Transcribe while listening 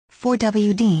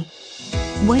4WD.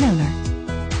 One owner.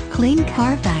 Clean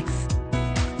Carfax.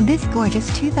 This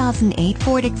gorgeous 2008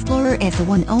 Ford Explorer is a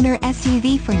one-owner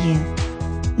SUV for you.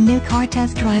 New car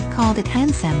test drive called it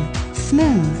handsome,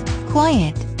 smooth,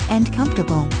 quiet, and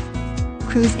comfortable.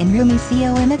 Cruise in roomy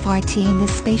COMFRT in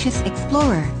this spacious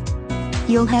Explorer.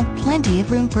 You'll have plenty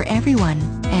of room for everyone,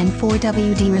 and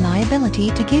 4WD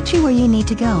reliability to get you where you need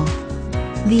to go.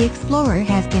 The Explorer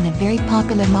has been a very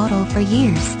popular model for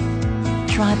years.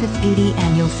 Try this beauty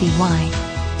and you'll see why.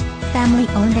 Family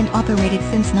owned and operated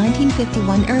since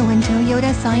 1951, Irwin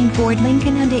Toyota Sign Ford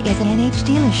Lincoln Hyundai is an NH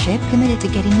dealership committed to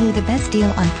getting you the best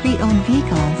deal on pre-owned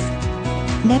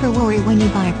vehicles. Never worry when you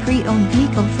buy a pre-owned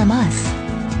vehicle from us.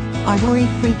 Our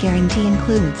worry-free guarantee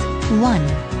includes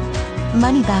 1.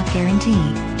 Money-back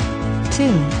guarantee. 2.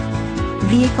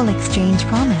 Vehicle exchange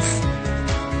promise.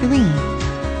 3.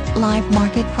 Live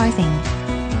market pricing.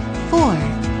 4.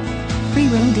 Free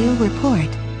real deal report.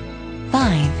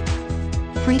 5.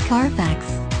 Free Carfax.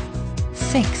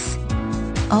 6.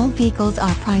 All vehicles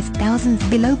are priced thousands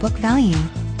below book value.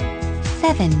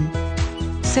 7.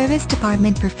 Service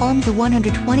department performs a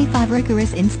 125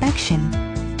 rigorous inspection.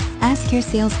 Ask your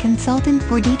sales consultant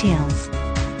for details.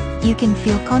 You can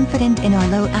feel confident in our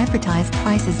low advertised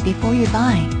prices before you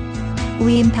buy.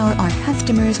 We empower our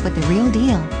customers with the real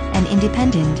deal, an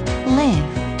independent,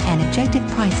 live, and objective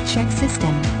price check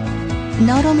system.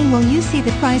 Not only will you see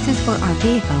the prices for our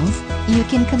vehicles, you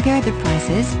can compare the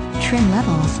prices, trim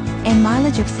levels, and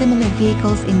mileage of similar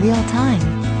vehicles in real time.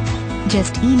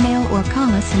 Just email or call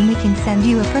us and we can send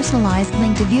you a personalized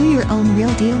link to view your own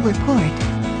real deal report.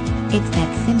 It's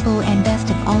that simple, and best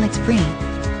of all, it's free.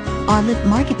 Our live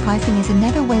market pricing is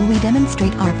another way we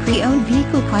demonstrate our pre-owned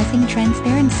vehicle pricing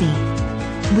transparency.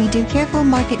 We do careful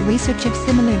market research of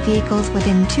similar vehicles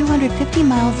within 250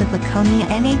 miles of Laconia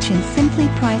NH and simply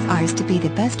price ours to be the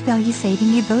best value,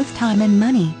 saving you both time and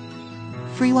money.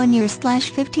 Free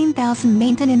 1-year/15,000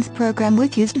 maintenance program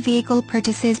with used vehicle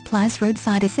purchases plus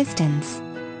roadside assistance.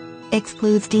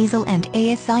 Excludes diesel and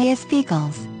ASIS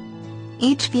vehicles.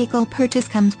 Each vehicle purchase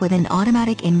comes with an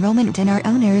automatic enrollment in our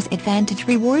Owner's Advantage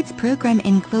Rewards program,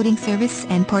 including service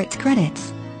and parts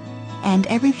credits. And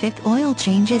every 5th oil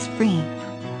change is free.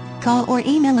 Call or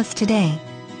email us today.